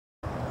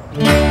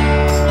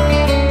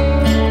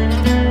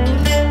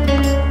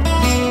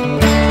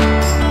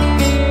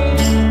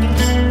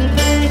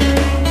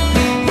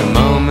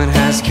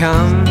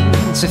Come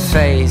to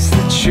face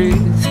the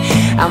truth.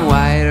 I'm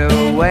wide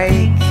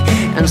awake,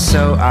 and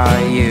so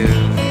are you.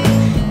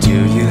 Do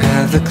you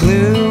have the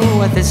clue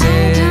what this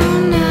is? I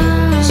don't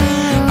know.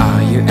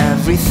 Are you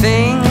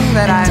everything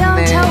that I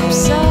don't hope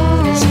so.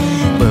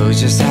 We'll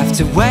just have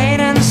to wait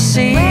and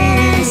see.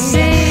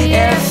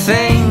 If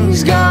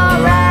things go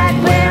right,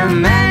 we're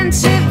meant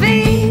to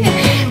be.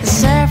 The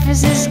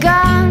surface is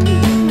gone,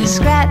 we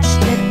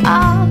scratched it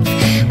off.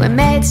 We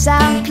made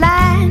some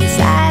plans,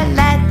 I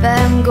let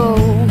them go.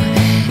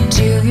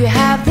 Do you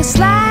have the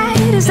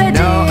slightest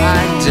idea? No,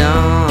 I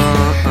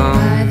don't.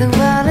 Why the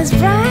world is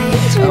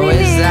bright when Oh,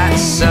 it is that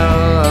so?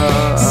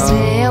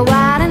 Stay a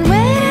while and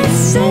wait and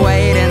see.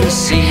 Wait and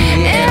see.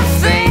 If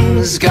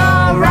things go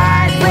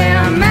right,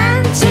 we're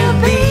meant to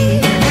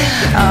be.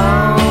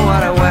 Oh,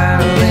 what a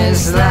world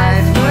this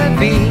life would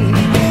be.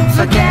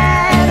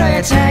 Forget all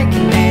your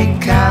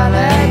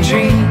technicolor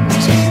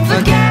dreams.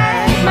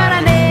 Forget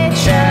Mother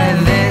Nature,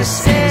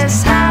 this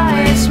is how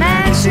it's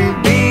meant to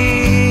be.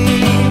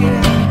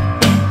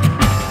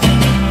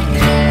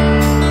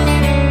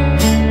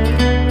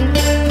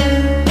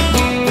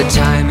 The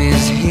time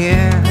is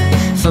here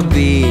for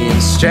being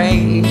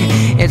straight.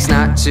 It's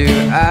not too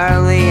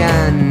early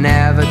and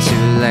never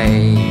too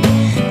late.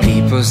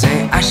 People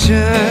say I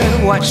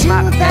should watch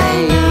my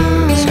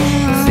face.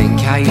 Think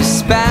how you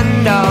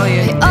spend all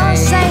your days. They all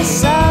say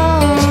so.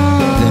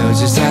 They'll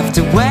just have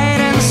to wait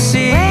and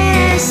see.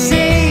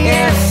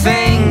 If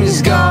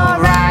things go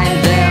right,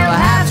 they'll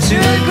have to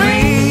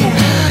agree.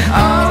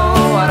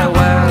 Oh, what a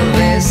world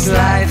this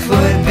life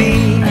would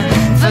be.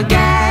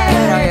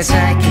 Forget all your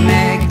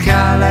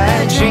technicolor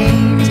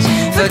dreams.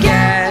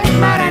 Forget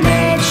Mother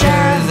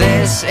Nature,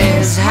 this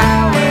is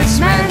how it's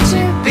meant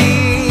to be.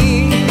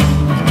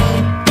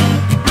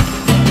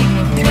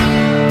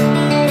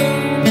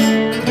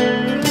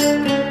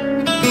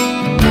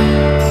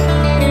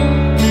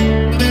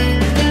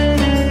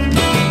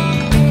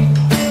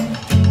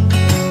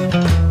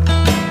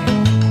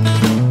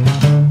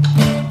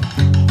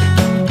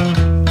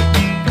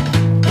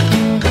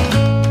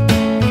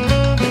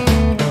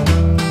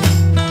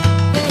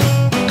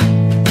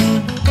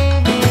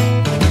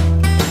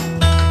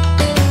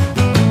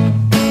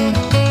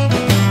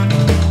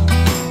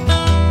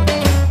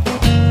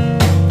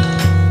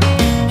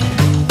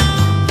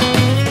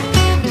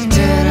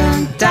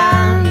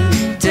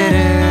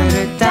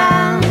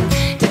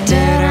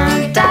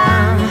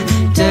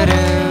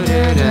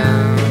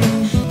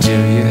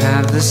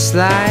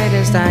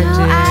 Slightest idea.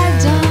 No, I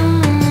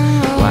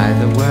don't. Why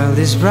the world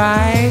is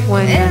bright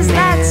when you're Is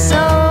that near.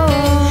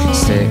 so?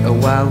 Stay a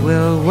while,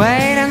 we'll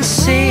wait and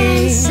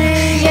see.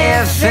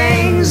 If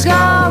things go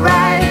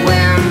right,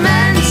 we're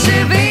meant to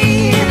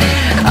be.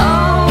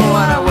 Oh,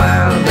 what a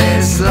world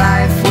this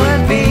life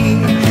would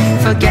be.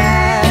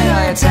 Forget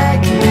all your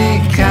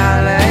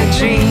technicolor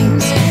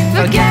dreams.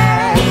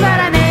 Forget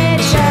Mother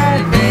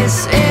Nature,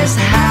 this is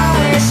how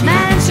it's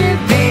meant to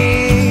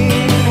be.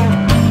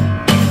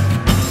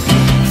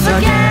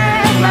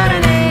 Forget Mother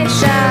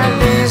Nature,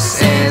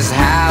 this is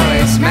how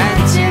it's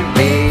meant to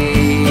be.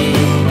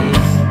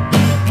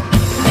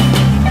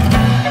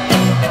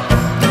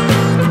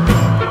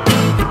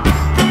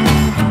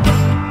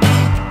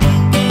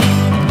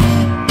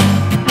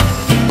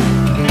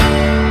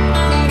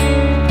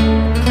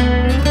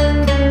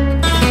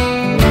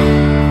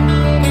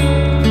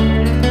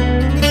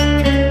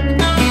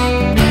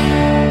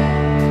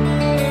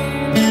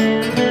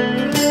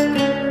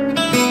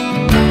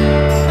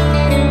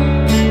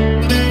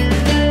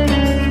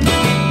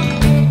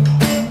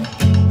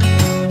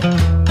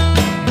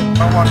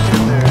 I walked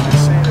in there and I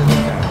seen it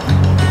again.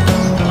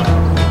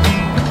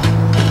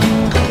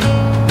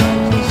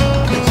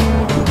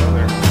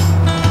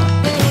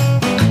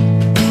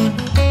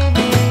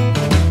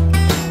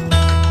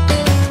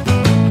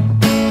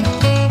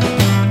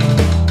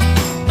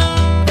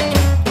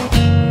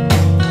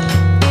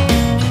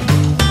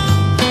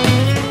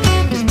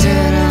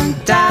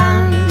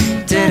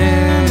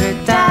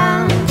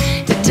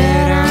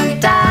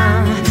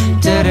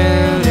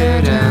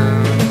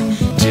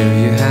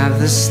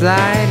 The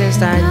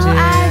slightest idea. No,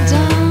 I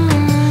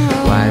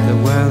don't. Why the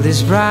world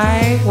is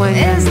bright when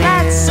you're Is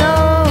that near.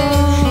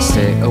 so?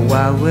 Stay a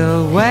while,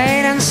 we'll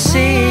wait and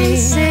see.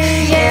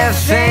 If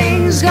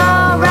things go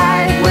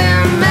right,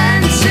 we're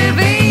meant to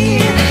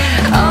be.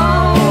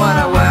 Oh, what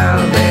a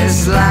world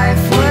this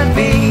life would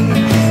be.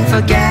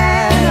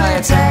 Forget all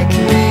your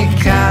technique.